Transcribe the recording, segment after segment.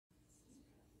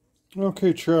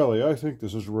Okay, Charlie, I think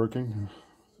this is working.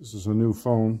 This is a new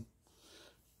phone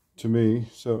to me.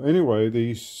 So anyway,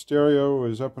 the stereo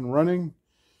is up and running,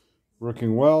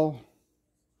 working well.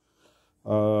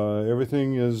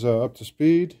 Everything is up to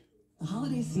speed. The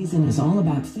holiday season is all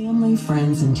about family,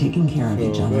 friends, and taking care of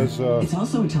each other. It's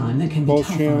also a time that can be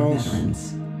tough on our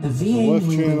veterans. The VA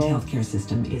New England healthcare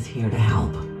system is here to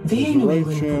help. VA New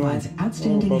England provides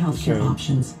outstanding healthcare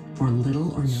options for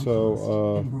little or no cost.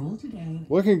 Enroll today.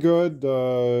 Looking good.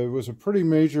 It was a pretty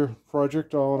major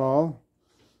project all in all.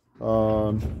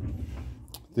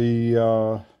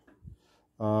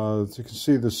 As you can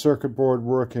see, the circuit board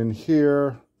working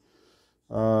here.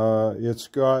 It's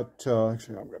got,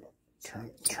 actually I'm going to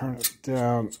turn it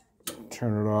down,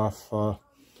 turn it off.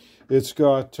 It's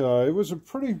got, it was a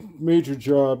pretty major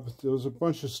job. There was a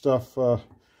bunch of stuff. The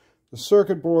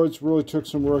circuit boards really took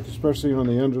some work, especially on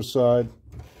the underside.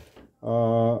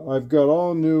 I've got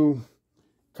all new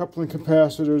coupling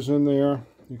capacitors in there.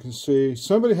 You can see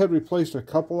somebody had replaced a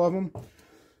couple of them.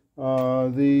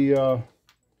 And the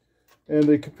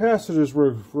capacitors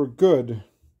were good,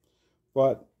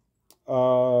 but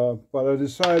I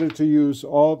decided to use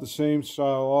all the same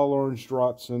style, all orange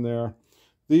drops in there.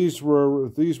 These were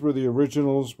the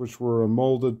originals, which were a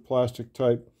molded plastic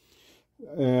type,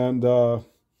 and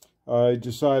I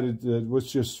decided that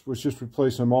let's just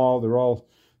replace them all. They're all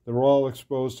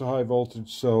exposed to high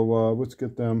voltage, so let's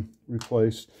get them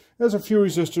replaced. There's a few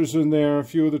resistors in there. A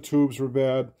few of the tubes were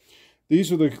bad.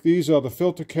 These are the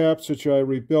filter caps which I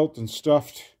rebuilt and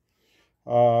stuffed.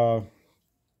 So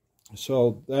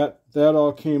that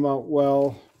all came out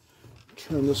well.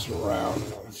 Turn this around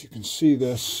if you can see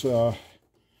this.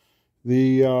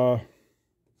 Down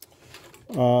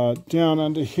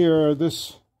under here,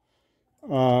 this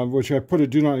which I put a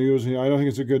do not use. I don't think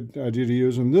it's a good idea to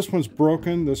use them. This one's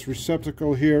broken. This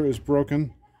receptacle here is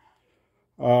broken.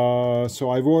 So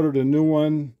I've ordered a new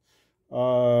one.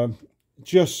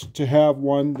 Just to have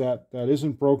one that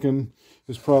isn't broken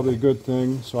is probably a good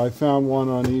thing. So I found one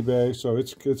on eBay, so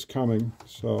it's coming.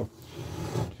 So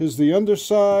here's the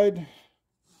underside.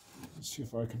 Let's see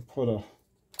if I can put a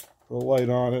light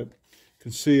on it. You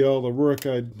can see all the work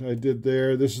I did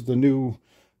there. This is the new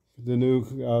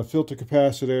filter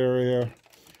capacitor area.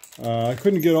 I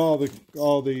couldn't get all the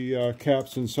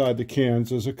caps inside the cans.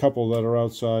 There's a couple that are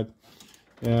outside,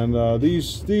 and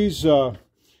this is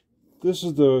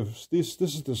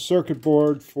the circuit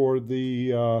board for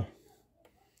the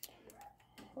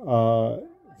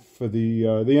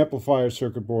amplifier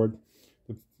circuit board,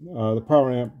 the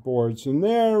power amp boards, and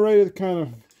they're right at kind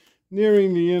of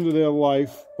nearing the end of their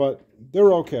life, but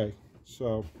they're okay.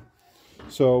 So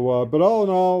but all in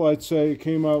all, I'd say it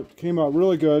came out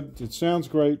really good. It sounds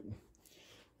great,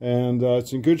 and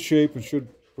it's in good shape and should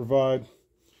provide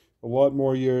a lot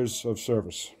more years of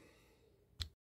service.